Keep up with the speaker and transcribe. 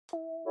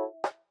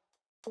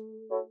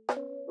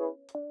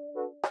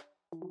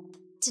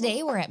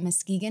Today, we're at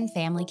Muskegon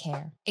Family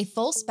Care, a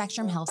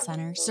full-spectrum health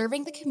center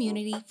serving the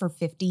community for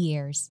 50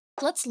 years.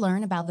 Let's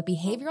learn about the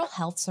behavioral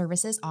health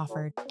services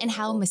offered and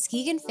how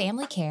Muskegon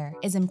Family Care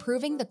is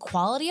improving the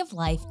quality of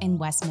life in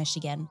West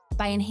Michigan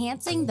by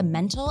enhancing the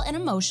mental and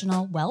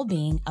emotional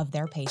well-being of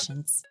their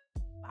patients.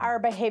 Our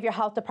behavioral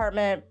health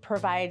department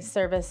provides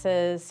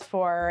services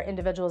for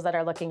individuals that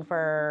are looking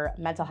for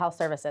mental health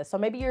services. So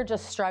maybe you're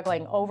just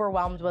struggling,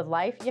 overwhelmed with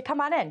life, you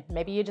come on in.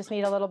 Maybe you just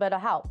need a little bit of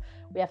help.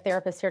 We have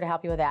therapists here to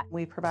help you with that.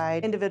 We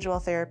provide individual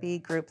therapy,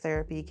 group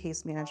therapy,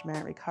 case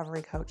management,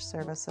 recovery coach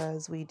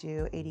services. We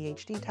do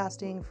ADHD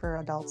testing for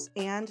adults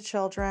and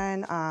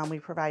children. We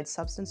provide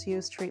substance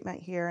use treatment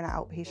here on an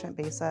outpatient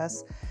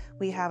basis.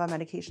 We have a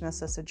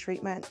medication-assisted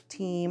treatment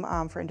team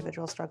for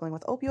individuals struggling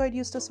with opioid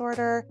use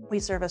disorder. We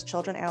service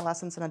children,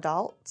 adolescents, and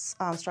adults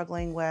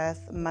struggling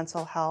with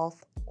mental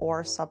health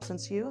or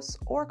substance use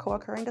or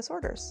co-occurring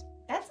disorders.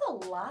 That's a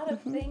lot of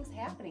things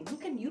happening. Who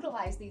can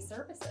utilize these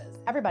services?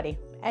 Everybody,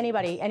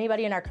 anybody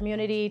in our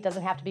community.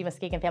 Doesn't have to be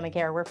Muskegon Family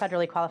Care. We're a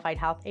federally qualified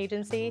health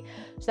agency.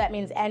 So that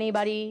means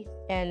anybody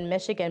in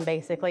Michigan,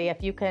 basically.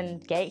 If you can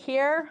get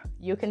here,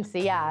 you can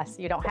see us.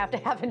 You don't have to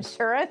have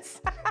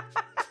insurance.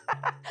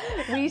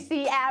 We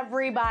see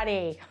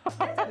everybody.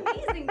 That's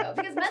amazing though,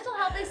 because mental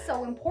health is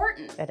so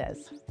important. It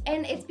is.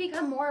 And it's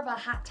become more of a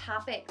hot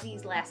topic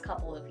these last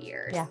couple of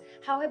years. Yeah.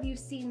 How have you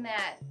seen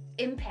that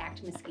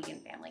impact Muskegon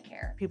Family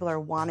Care? People are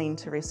wanting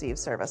to receive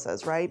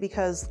services, right?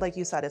 Because like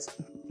you said, it's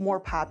more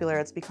popular,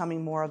 it's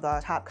becoming more of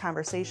the top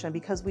conversation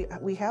because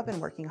we have been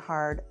working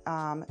hard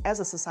as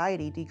a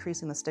society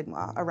decreasing the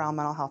stigma around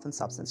mental health and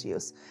substance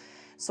use.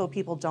 So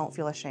people don't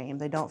feel ashamed,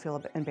 they don't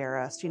feel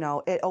embarrassed.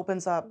 It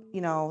opens up,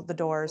 the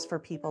doors for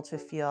people to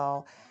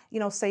feel,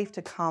 safe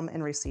to come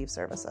and receive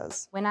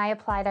services. When I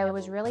applied, I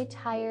was really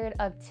tired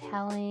of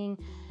telling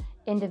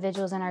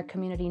individuals in our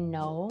community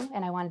no,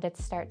 and I wanted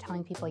to start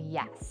telling people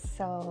yes.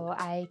 So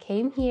I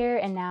came here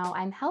and now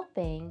I'm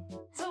helping.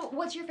 So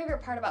what's your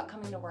favorite part about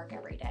coming to work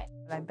every day?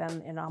 I've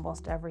been in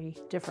almost every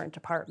different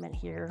department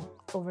here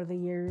over the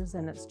years,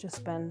 and it's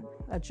just been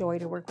a joy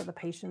to work with the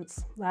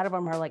patients. A lot of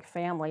them are like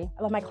family.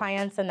 I love my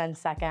clients, and then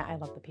second, I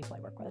love the people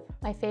I work with.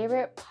 My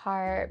favorite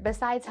part,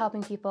 besides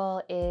helping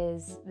people,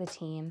 is the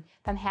team.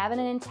 If I'm having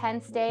an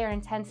intense day or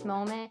intense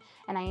moment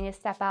and I need to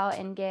step out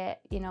and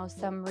get,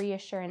 some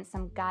reassurance,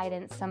 some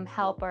guidance, some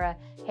help, or a,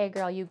 hey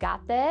girl, you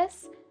got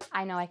this,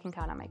 I know I can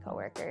count on my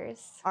coworkers.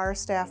 Our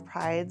staff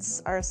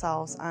prides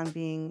ourselves on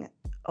being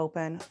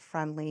open,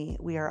 friendly.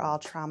 We are all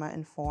trauma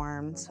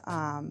informed.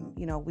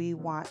 We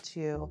want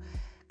to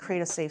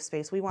create a safe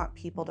space. We want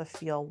people to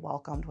feel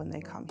welcomed when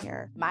they come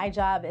here. My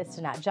job is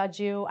to not judge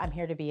you. I'm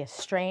here to be a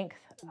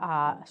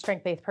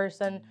strength-based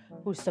person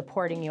who's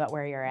supporting you at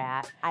where you're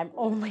at. I'm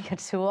only a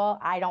tool.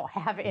 I don't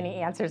have any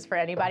answers for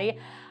anybody.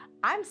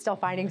 I'm still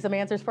finding some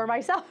answers for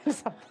myself in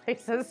some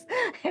places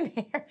and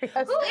areas.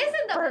 Who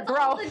isn't though? For It's growth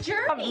all the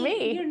journey, of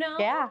me.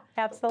 Yeah,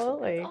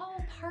 absolutely. It's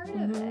all part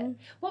of it.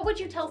 What would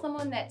you tell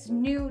someone that's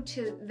new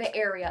to the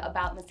area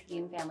about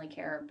Muskegon Family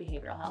Care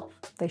behavioral health?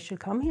 They should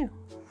come here.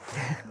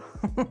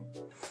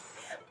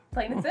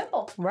 Plain and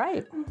simple.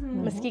 Right.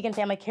 Muskegon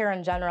Family Care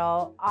in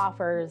general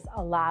offers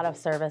a lot of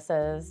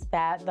services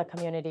that the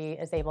community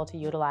is able to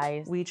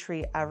utilize. We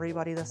treat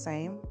everybody the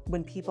same.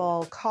 When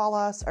people call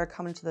us or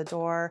come into the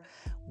door,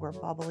 we're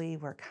bubbly,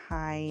 we're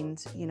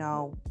kind,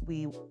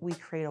 we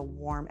create a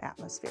warm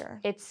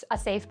atmosphere. It's a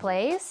safe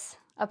place,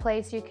 a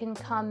place you can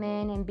come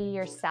in and be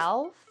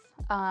yourself,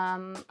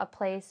 a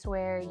place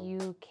where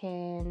you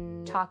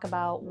can talk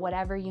about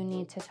whatever you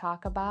need to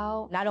talk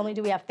about. Not only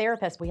do we have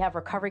therapists, we have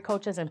recovery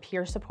coaches and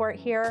peer support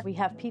here. We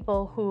have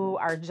people who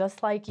are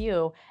just like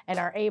you and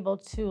are able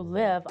to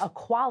live a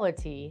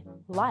quality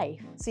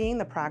life. Seeing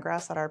the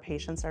progress that our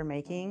patients are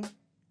making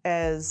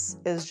is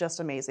just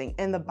amazing,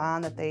 and the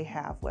bond that they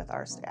have with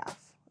our staff.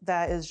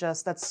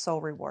 That's so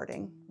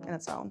rewarding in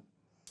its own.